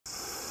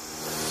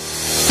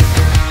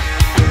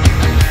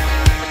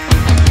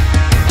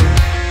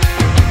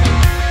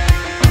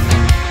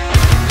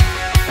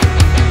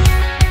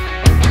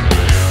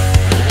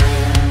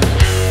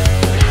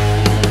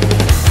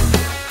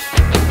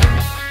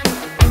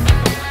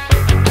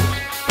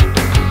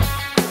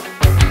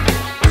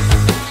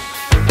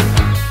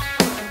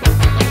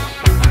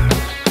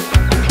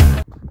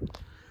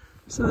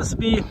this will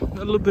be a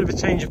little bit of a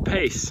change of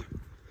pace.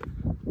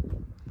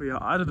 We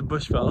are out of the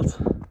bushveld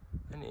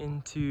and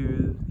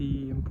into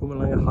the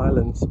Mpumalanga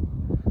Highlands.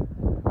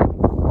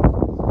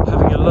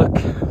 Having a look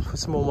for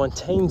some more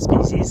montane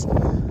species,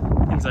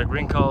 things like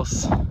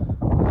rinkhouse,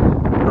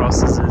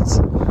 grass lizards,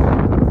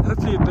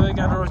 hopefully a bird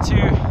adder or two,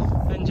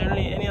 and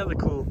generally any other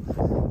cool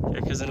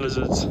geckos and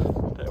lizards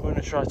that we want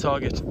to try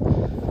target.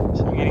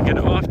 So we're going to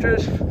get after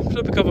it,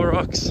 flip a couple of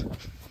rocks,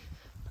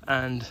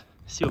 and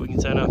see what we can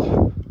turn up.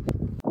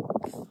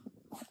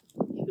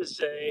 Here's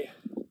a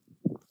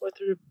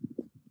white-throated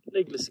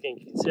legless skink.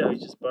 You can see how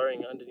he's just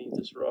burrowing underneath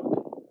this rock.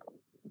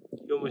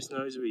 He almost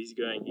knows where he's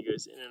going. He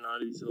goes in and out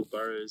of these little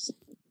burrows.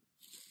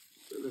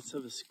 So let's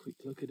have a quick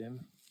look at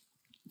him.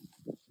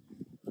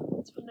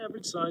 It's an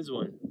average size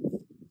one.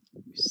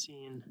 We've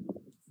seen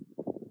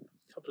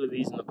a couple of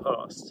these in the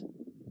past.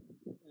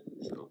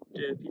 This little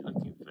derpy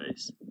looking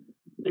face.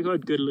 They're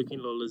quite good looking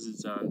little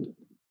lizards, and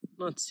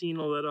not seen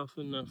all that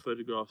often, not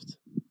photographed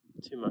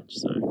too much,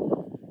 so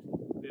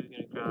we're going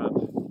to grab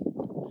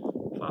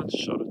a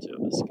shot or two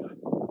of this guy.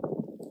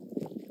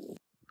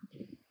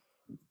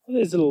 Well,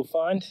 there's a little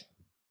find.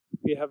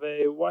 We have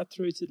a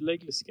white-throated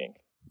legless skink,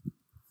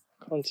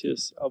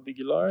 Contius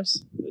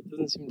albigularis. It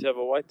doesn't seem to have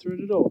a white throat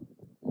at all.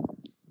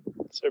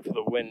 Sorry for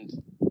the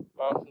wind.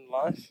 Mountain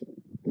life.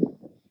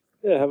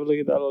 Yeah, have a look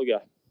at that little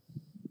guy.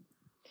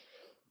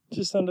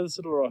 Just under this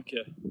little rock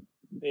here.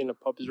 We're going to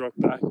pop his rock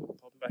back and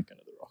pop him back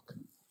under the rock.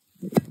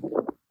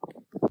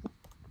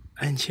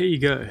 And here you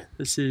go.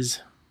 This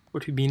is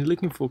what we've been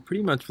looking for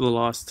pretty much for the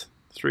last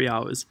 3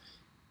 hours.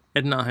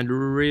 Ed and I had a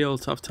real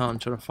tough time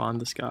trying to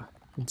find this guy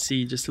and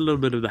see just a little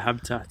bit of the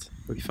habitat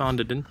we found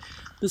it in.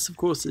 This, of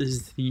course,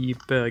 is the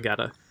bird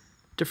adder,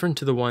 different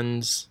to the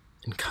ones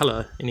in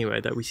colour anyway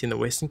that we see in the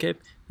Western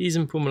Cape. These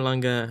in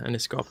Mpumalanga and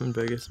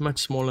Escarpenburg, much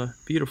smaller,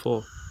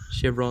 beautiful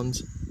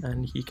chevrons,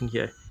 and you can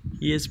hear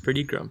he is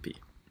pretty grumpy.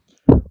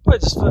 I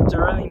just flipped a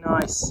really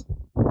nice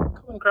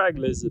common crag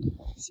lizard,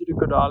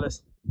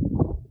 Pseudocordalis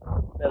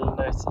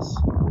melanotus.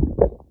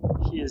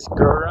 He is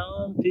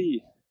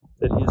grumpy,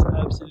 but he is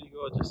absolutely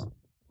gorgeous. So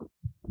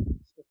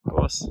of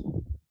course,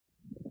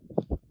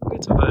 we'll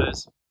get some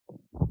photos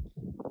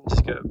and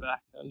just go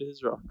back under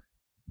his rock.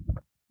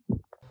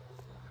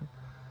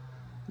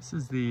 This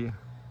is the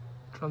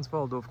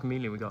Transvaal dwarf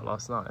chameleon we got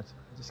last night.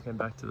 I just came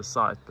back to the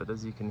site, but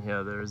as you can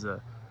hear, there is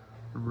a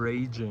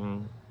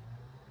raging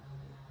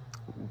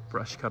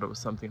brush cutter or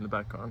something in the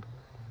background.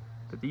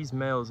 But these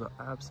males are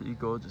absolutely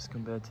gorgeous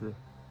compared to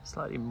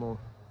slightly more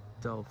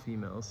dull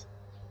females.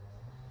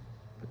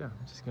 But yeah,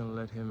 I'm just going to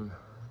let him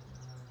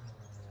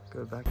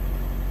go back.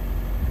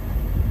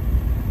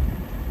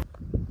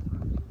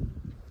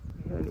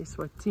 Here in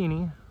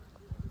eSWATINI,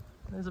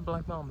 there's a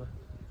black mamba.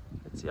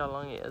 Let's see how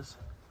long he is.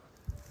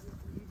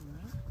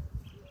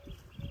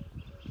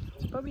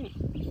 It's probably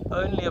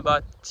only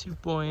about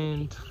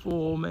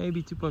 2.4,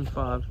 maybe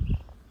 2.5.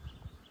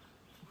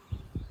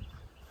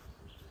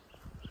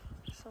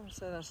 Some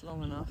say that's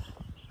long enough.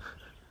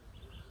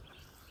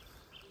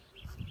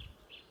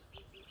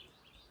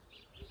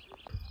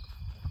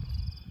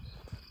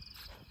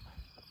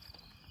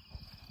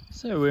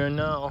 So we are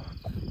now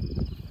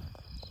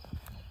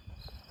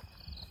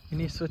in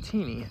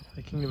eSWATINI,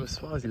 the Kingdom of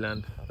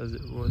Swaziland, as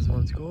it was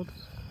once called.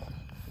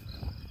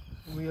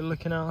 We are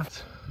looking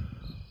out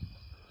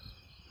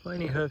for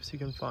any herps you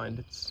can find.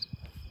 It's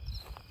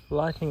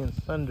lightning and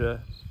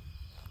thunder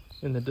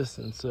in the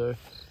distance, so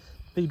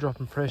big drop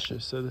in pressure,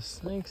 so the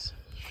snakes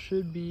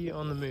should be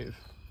on the move.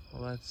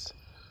 Well, that's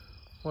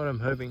what I'm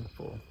hoping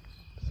for.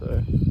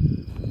 So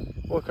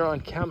walk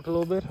around camp a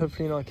little bit,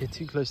 hopefully not get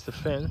too close to the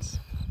fence,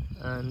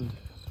 and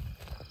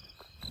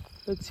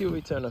let's see what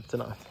we turn up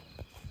tonight.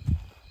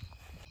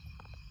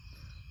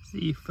 It's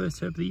the first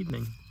herp of the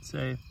evening.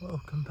 Say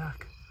welcome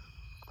back.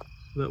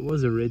 That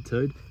was a red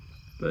toad,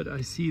 but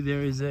I see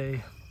there is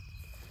a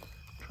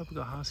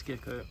tropical house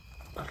gecko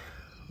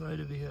right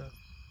over here.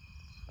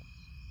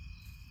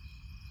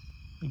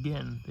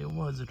 Again, there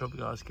was a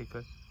tropical house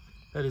gecko.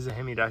 That is a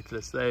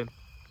Hemidactylus. They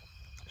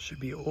should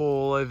be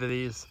all over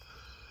these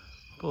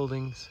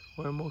buildings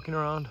where I'm walking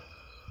around.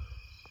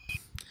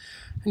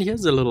 And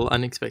here's a little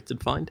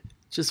unexpected find.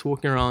 Just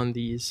walking around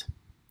these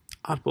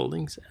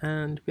outbuildings,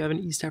 and we have an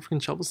East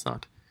African shovel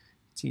snout.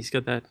 See, he's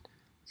got that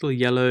little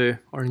yellow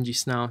orangey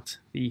snout,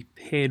 the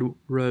paired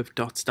row of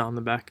dots down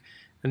the back,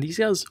 and these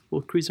guys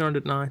will cruise around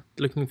at night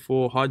looking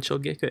for hard-shell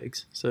gecko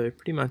eggs, so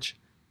pretty much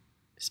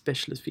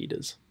specialist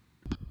feeders.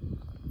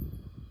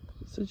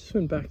 So I just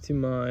went back to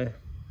my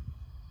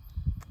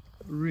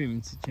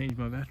room to change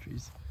my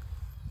batteries,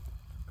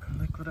 and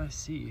look what I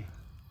see.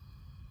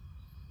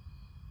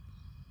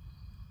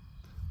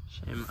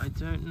 Shame, I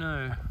don't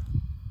know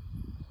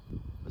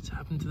what's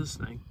happened to the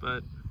snake,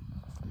 but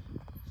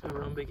it's a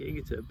rhombic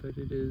egator, but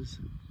it is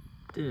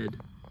dead.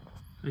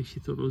 I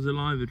actually thought it was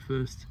alive at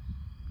first.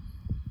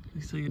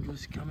 Looks like it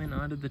was coming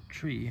out of the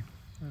tree,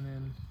 and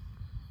then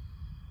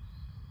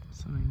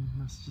something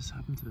must just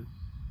happen to it.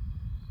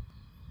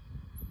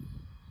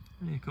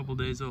 Only a couple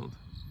days old.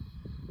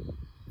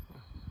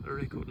 A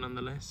record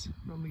nonetheless.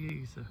 Rhombic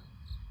egator.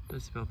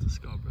 That's about the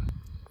Scarborough.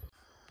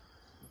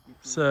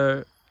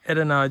 So Ed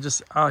and I are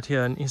just out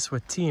here in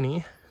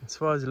eSWATINI, in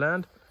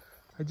Swaziland.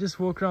 I just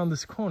walked around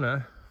this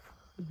corner.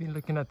 We've been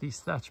looking at these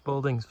thatched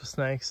buildings for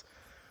snakes,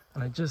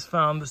 and I just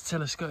found this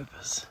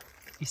telescopus,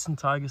 eastern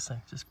tiger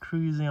snake, just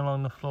cruising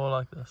along the floor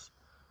like this.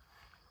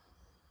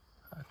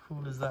 How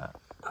cool is that?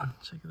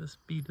 Check out this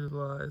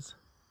beautiful eyes.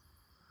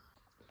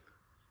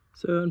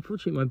 So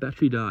unfortunately my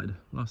battery died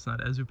last night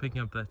as we were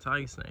picking up that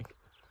tiger snake,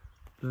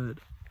 but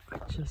I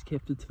just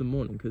kept it to the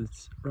morning because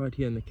it's right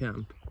here in the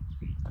camp.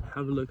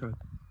 Have a look how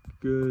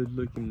good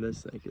looking this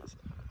snake is.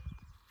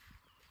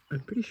 I'm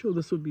pretty sure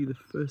this will be the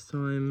first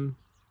time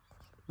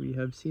we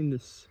have seen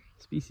this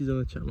species on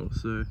the channel,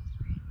 so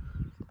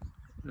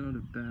not a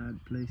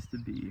bad place to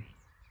be.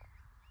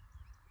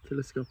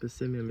 Telescopus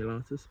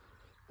semiamulatus,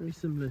 very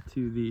similar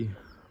to the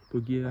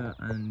Bugia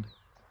and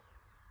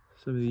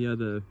some of the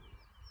other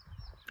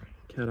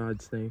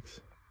cat-eyed snakes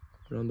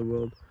around the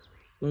world.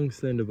 Long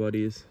slender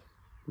bodies,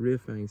 rear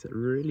fangs that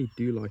really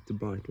do like to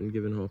bite when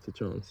given half the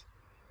chance.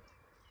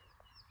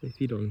 They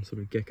feed on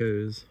sort of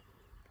geckos,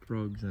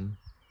 frogs, and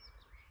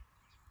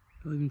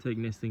they'll even take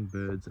nesting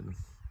birds and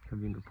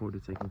have been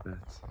reported taking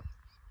bats.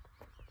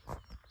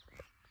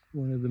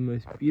 One of the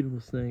most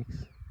beautiful snakes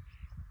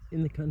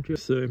in the country.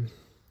 So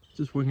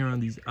just walking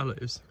around these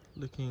aloes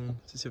looking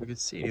to see if I could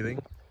see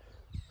anything,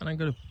 and I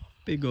got a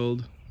big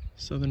old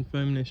southern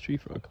foam nest tree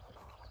frog.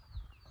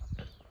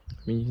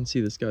 I mean, you can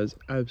see this guy's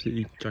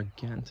absolutely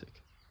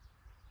gigantic.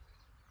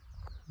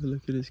 Have a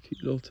look at his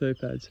cute little toe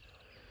pads.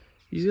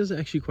 These guys are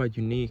actually quite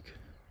unique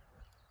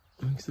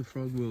amongst the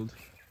frog world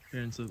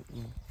here in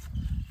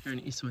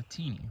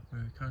eSWATINI,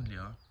 where we currently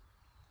are,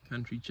 a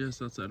country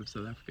just outside of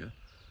South Africa.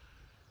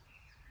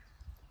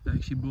 They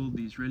actually build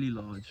these really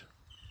large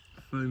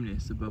foam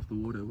nests above the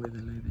water where they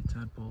lay their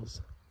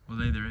tadpoles, or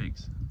lay their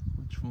eggs,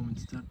 which form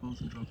into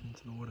tadpoles and drop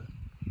into the water.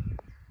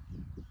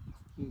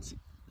 You can see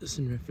this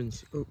in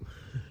reference,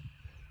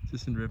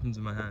 just in reference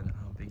to my hand,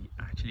 how big he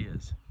actually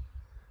is.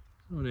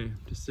 I don't want to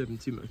disturb him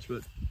too much,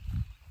 but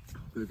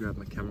I'll go grab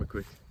my camera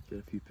quick, get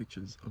a few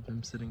pictures of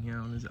him sitting here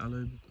on his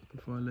aloe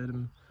before I let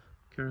him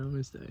carry on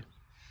his day.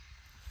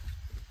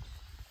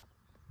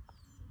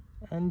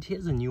 And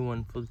here's a new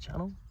one for the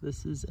channel.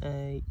 This is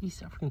a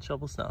East African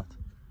shovel snout.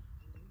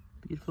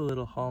 Beautiful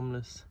little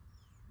harmless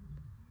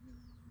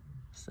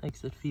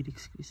snakes that feed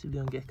exclusively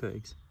on gecko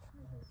eggs.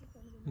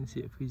 You can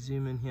see if we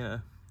zoom in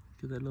here,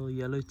 look at that little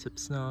yellow tip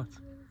snout,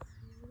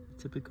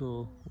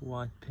 typical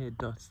white paired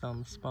dots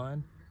down the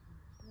spine.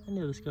 And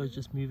yeah, this guy was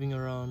just moving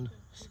around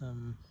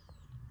some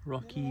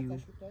rocky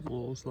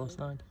walls last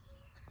night.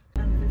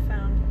 And we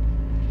found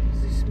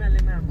the smelly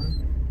mammal.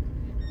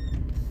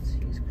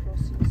 He's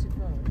crossing his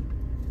road.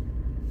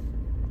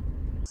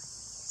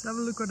 Let's have a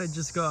look what I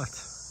just got.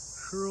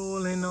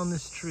 Crawling on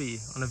this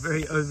tree on a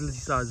very overly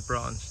sized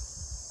branch.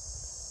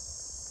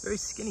 Very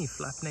skinny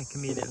flap-neck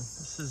chameleon.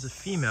 This is a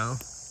female.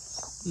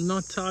 It's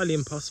not entirely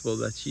impossible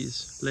that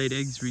she's laid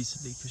eggs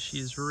recently because she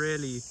is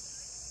really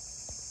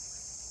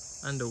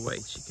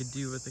underweight. She could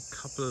do with a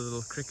couple of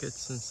little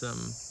crickets and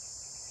some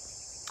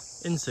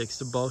insects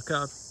to bulk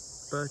up.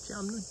 But yeah,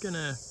 I'm not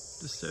gonna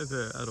disturb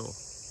her at all.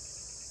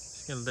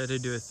 Just gonna let her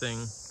do her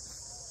thing.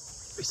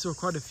 We saw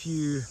quite a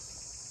few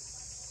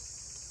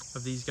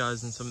of these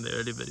guys in some of the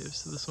early videos,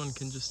 so this one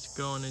can just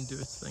go on and do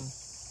its thing.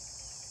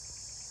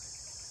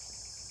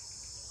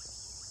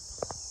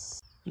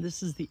 And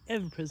this is the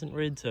ever-present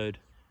red toad,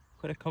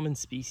 quite a common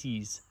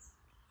species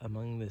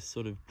among this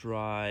sort of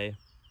dry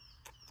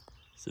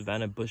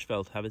savanna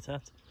bushveld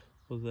habitat,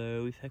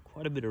 although we've had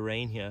quite a bit of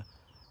rain here,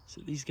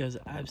 so these guys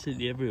are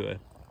absolutely everywhere,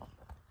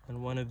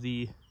 and one of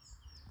the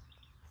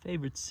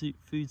favorite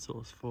food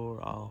source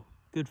for our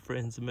good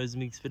friends the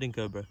Mozambique spitting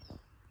cobra.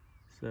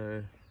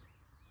 So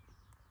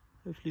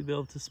hopefully be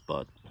able to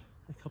spot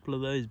a couple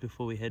of those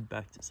before we head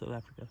back to South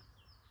Africa.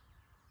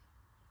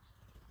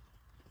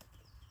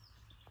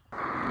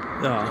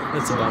 Oh,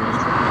 that's a bummer.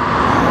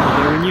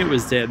 Although we knew it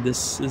was dead,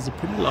 this is a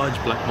pretty large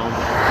black mamba,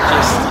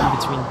 just in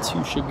between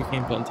two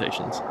sugarcane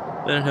plantations.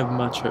 They don't have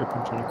much hope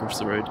in trying to cross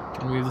the road.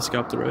 Can move this guy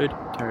up the road,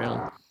 carry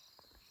on.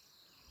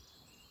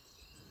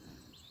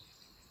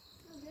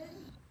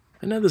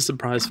 Another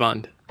surprise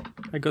find.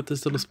 I got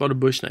this little spotted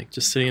bushneck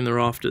just sitting in the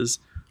rafters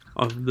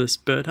of this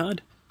bird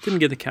hide. Didn't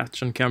get the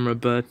catch on camera,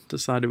 but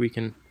decided we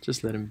can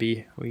just let him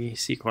be. We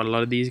see quite a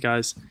lot of these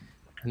guys,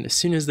 and as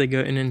soon as they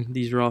go in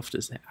these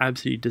rafters, they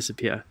absolutely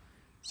disappear.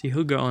 So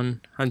he'll go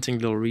on hunting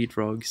little reed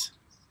frogs,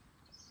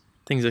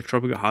 things like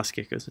tropical house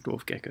geckos and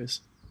dwarf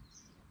geckos.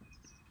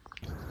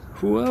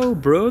 Whoa,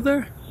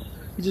 brother!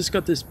 You just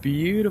got this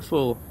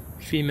beautiful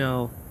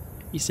female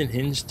eastern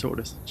hinged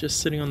tortoise just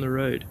sitting on the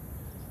road,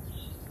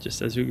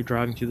 just as we were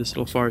driving through this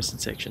little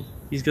forested section.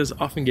 These guys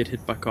often get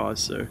hit by cars,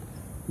 so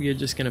we are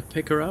just going to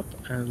pick her up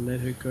and let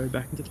her go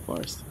back into the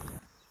forest.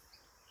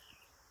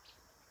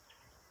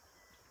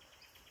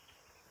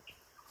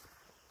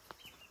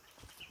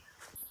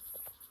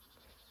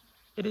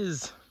 It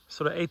is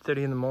sort of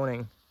 8:30 in the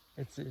morning.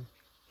 It's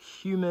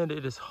humid,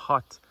 it is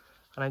hot,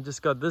 and I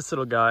just got this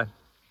little guy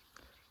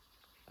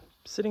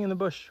sitting in the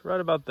bush right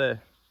about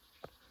there.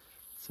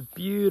 It's a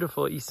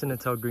beautiful Eastern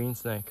Natal green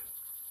snake.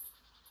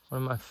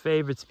 One of my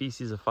favorite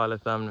species of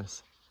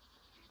Phylothamnus.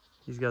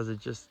 These guys are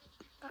just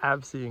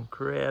absolutely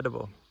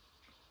incredible.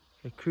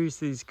 They cruise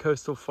these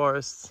coastal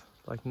forests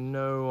like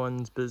no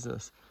one's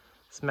business,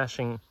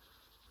 smashing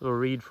little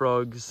reed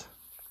frogs,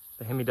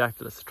 the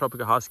hemidactylus, the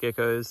tropical house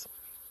geckos,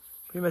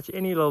 pretty much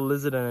any little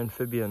lizard and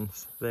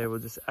amphibians. They will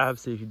just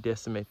absolutely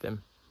decimate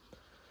them.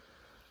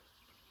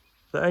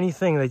 The only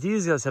thing that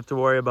these guys have to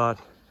worry about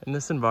in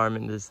this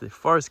environment is the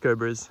forest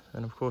cobras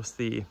and of course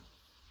the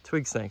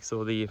twig snakes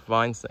or the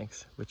vine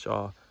snakes, which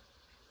are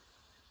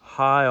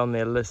high on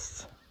their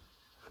list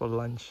for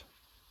lunch.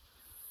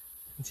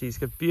 You can see he's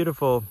got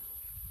beautiful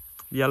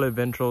yellow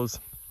ventrals,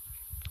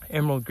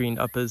 emerald green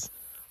uppers.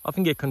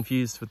 Often get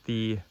confused with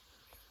the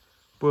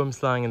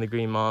boomslang and the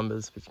green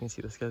mambas, but you can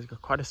see this guy's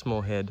got quite a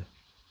small head,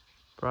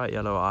 bright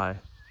yellow eye.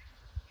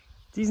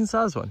 Decent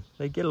sized one.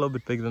 They get a little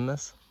bit bigger than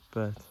this,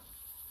 but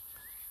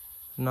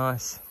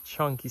nice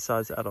chunky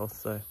sized adults.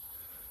 So I'm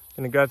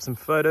gonna grab some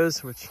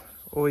photos, which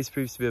always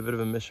proves to be a bit of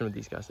a mission with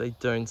these guys. They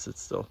don't sit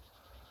still.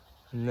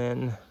 And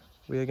then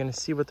we are gonna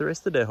see what the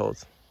rest of the day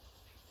holds.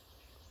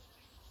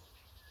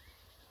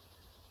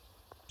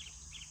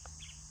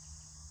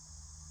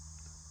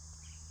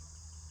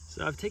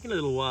 So I've taken a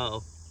little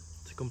while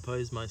to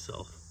compose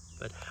myself,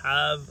 but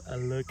have a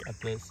look at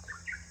this.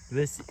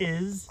 This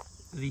is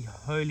the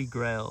holy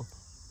grail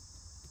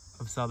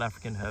of South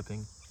African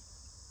herping.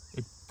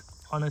 It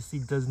honestly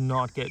does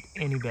not get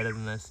any better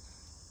than this.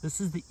 This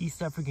is the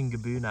East African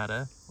gaboon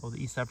adder, or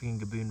the East African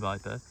gaboon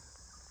viper.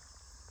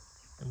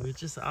 And we're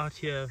just out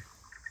here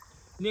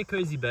near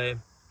Cozy Bay,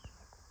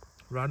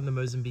 right on the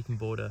Mozambican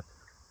border.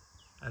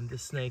 And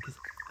this snake is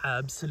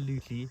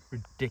absolutely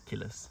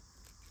ridiculous.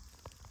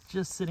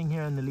 Just sitting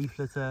here in the leaf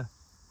litter,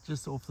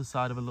 just off the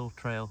side of a little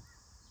trail.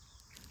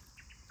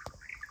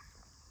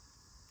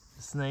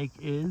 The snake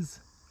is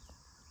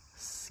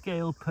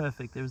scale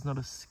perfect. There is not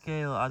a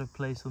scale out of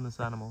place on this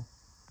animal.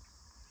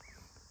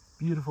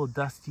 Beautiful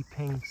dusty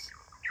pinks,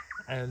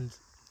 and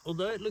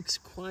although it looks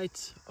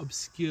quite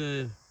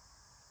obscure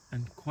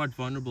and quite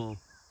vulnerable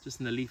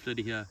just in the leaf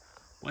litter here,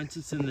 once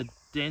it's in the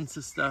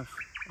denser stuff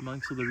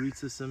amongst all the root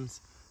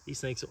systems, these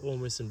snakes are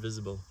almost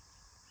invisible.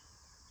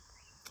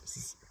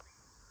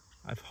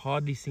 I've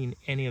hardly seen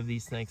any of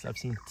these snakes. I've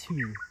seen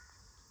 2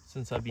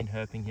 since I've been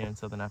herping here in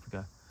Southern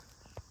Africa.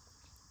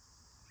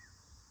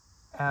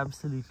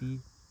 Absolutely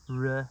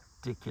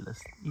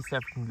ridiculous. East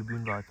African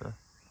gaboon viper.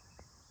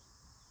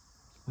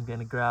 I'm going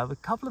to grab a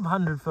couple of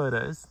 100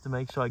 photos to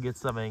make sure I get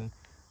something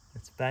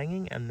that's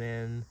banging, and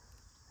then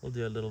we'll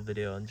do a little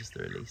video on just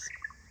the release.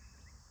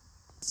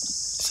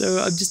 So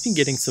I've just been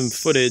getting some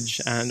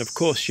footage and of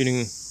course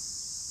shooting a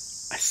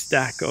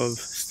stack of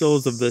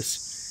stills of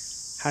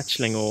this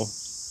hatchling or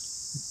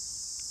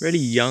really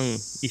young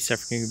East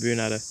African gaboon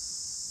adder.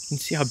 You can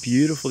see how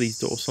beautiful these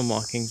dorsal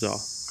markings are,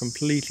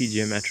 completely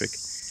geometric.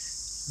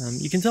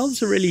 You can tell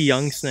it's a really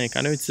young snake.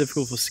 I know it's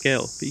difficult for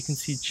scale, but you can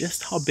see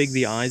just how big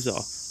the eyes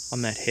are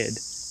on that head.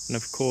 And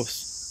of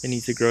course, they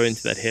need to grow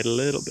into that head a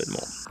little bit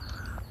more.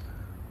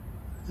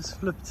 Just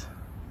flipped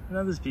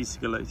another species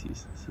of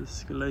Scolotes. This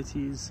is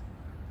Scolotes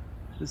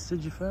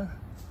vestigifer,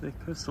 the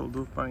coastal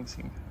dwarf burrowing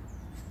skink.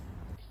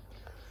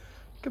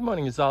 Good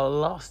morning, it's our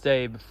last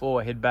day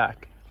before I head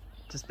back.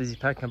 Just busy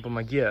packing up all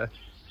my gear.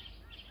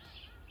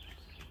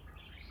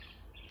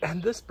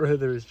 And this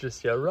brother is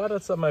just here, right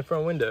outside my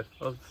front window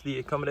of the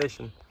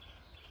accommodation.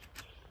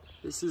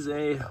 This is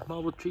a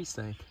marble tree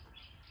snake.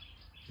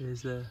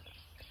 There's a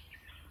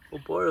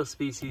arboreal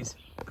species,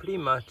 pretty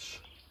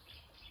much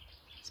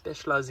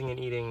specializing in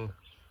eating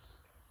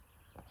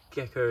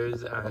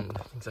geckos and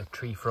things like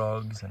tree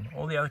frogs and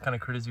all the other kind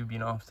of critters we've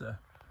been after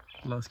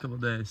the last couple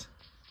of days.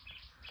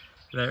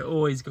 They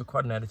always got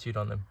quite an attitude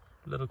on them.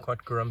 Little quite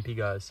grumpy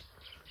guys.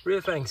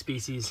 Rear fang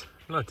species,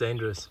 not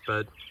dangerous,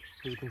 but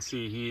as you can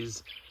see,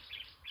 he's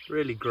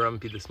really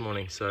grumpy this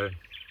morning. So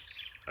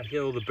I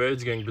hear all the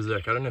birds going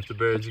berserk. I don't know if the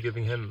birds are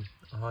giving him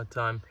a hard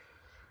time.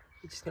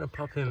 We're just gonna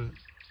pop him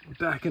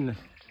back in the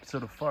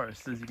sort of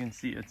forest. As you can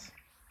see, it's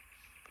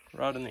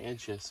right on the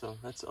edge here, so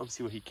that's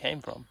obviously where he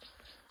came from.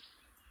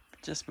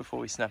 Just before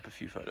we snap a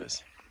few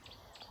photos.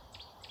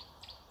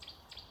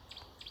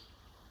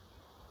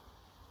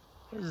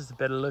 Here's just a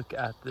better look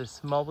at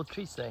this marble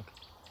tree snake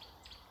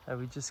that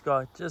we just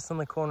got just on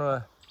the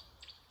corner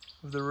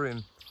of the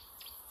room.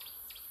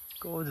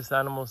 Gorgeous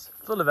animals,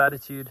 full of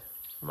attitude.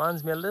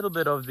 Reminds me a little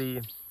bit of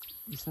the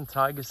eastern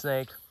tiger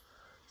snake,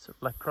 sort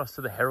of like crossed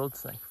to the herald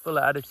snake. Full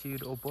of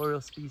attitude,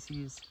 arboreal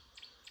species.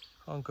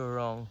 Can't go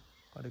wrong.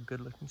 What a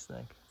good looking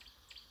snake.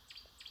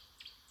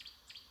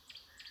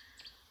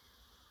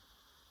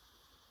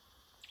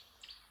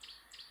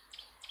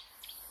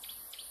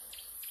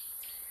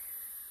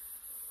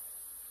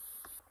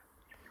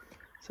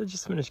 So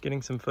just finished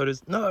getting some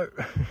photos. No!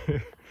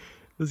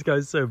 This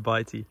guy's so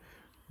bitey.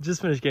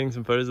 Just finished getting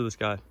some photos of this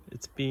guy.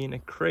 It's been a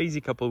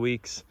crazy couple of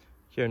weeks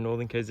here in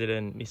northern KZN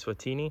and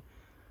eSWATINI.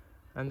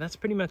 And that's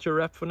pretty much a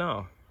wrap for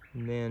now.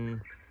 And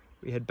then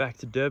we head back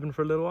to Durban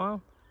for a little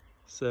while.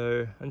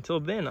 So until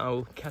then, I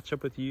will catch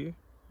up with you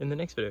in the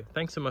next video.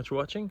 Thanks so much for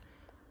watching.